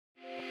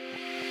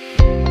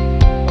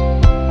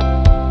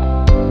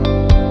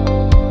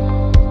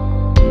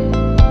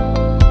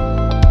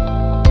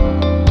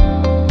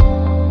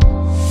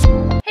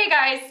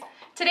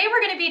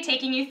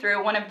you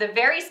through one of the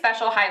very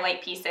special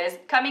highlight pieces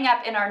coming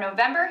up in our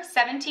November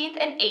 17th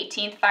and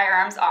 18th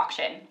firearms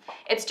auction.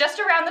 It's just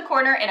around the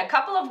corner in a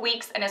couple of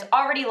weeks and is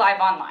already live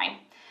online.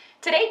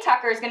 Today,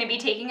 Tucker is going to be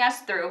taking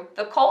us through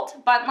the Colt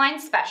Buntline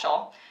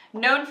Special,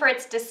 known for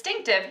its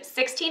distinctive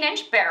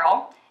 16-inch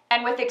barrel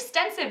and with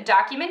extensive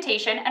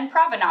documentation and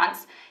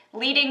provenance,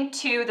 leading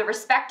to the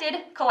respected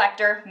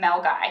collector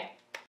Mel Guy.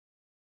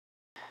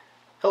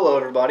 Hello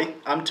everybody,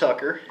 I'm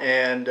Tucker,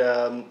 and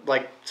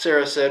like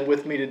Sarah said,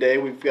 with me today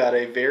we've got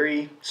a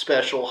very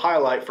special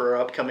highlight for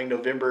our upcoming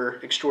November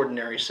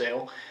Extraordinary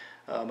sale,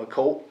 a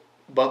Colt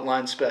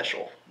Buntline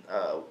Special.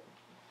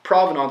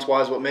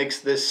 Provenance-wise, what makes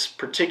this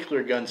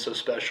particular gun so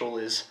special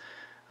is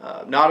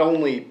not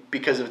only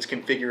because of its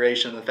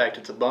configuration and the fact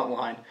it's a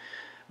buntline,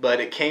 but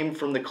it came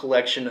from the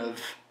collection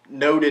of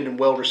noted and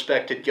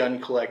well-respected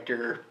gun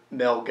collector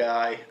Mel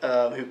Guy,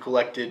 who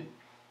collected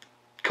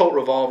Colt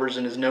revolvers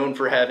and is known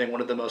for having one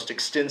of the most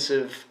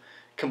extensive,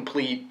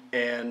 complete,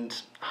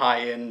 and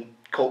high-end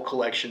Colt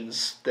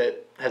collections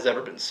that has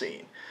ever been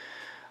seen.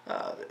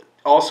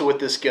 Also with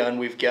this gun,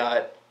 we've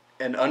got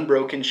an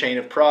unbroken chain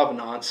of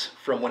provenance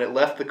from when it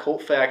left the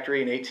Colt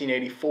factory in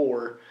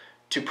 1884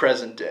 to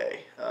present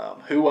day.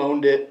 Who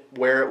owned it,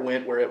 where it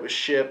went, where it was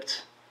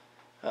shipped.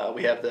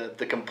 We have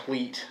the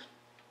complete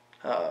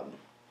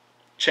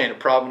chain of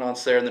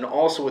provenance there. And then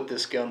also with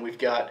this gun, we've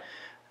got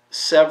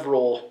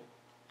several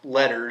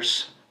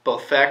letters,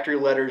 both factory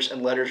letters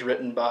and letters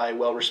written by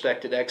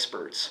well-respected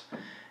experts,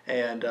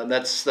 and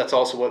that's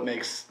also what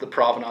makes the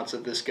provenance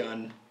of this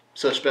gun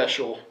so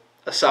special,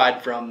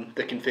 aside from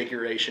the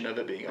configuration of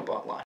it being a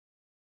buntline.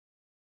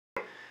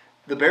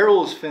 The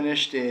barrel is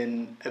finished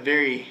in a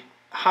very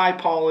high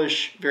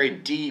polish, very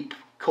deep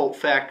Colt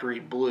factory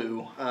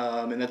blue,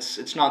 and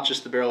it's not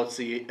just the barrel, it's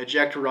the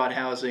ejector rod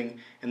housing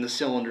and the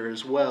cylinder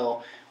as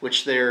well,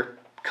 which they're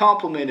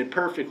complemented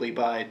perfectly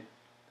by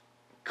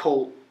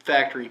Colt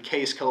factory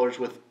case colors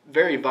with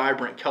very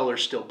vibrant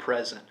colors still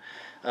present.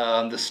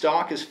 The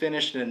stock is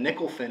finished in a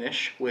nickel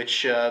finish,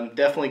 which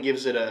definitely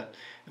gives it a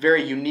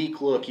very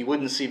unique look. You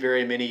wouldn't see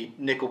very many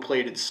nickel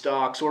plated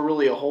stocks or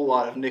really a whole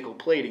lot of nickel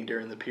plating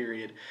during the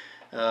period.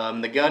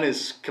 The gun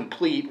is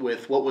complete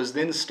with what was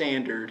then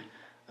standard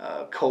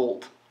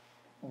Colt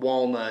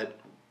walnut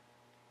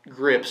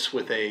grips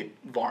with a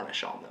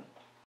varnish on them.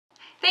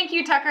 Thank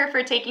you, Tucker,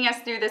 for taking us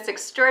through this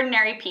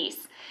extraordinary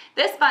piece.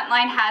 This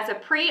buntline has a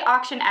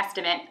pre-auction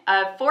estimate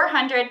of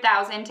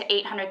 $400,000 to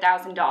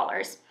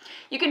 $800,000.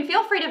 You can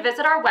feel free to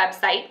visit our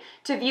website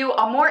to view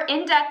a more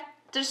in-depth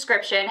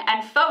description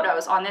and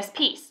photos on this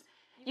piece.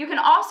 You can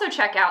also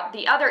check out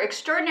the other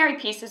extraordinary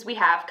pieces we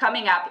have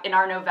coming up in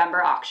our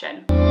November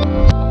auction.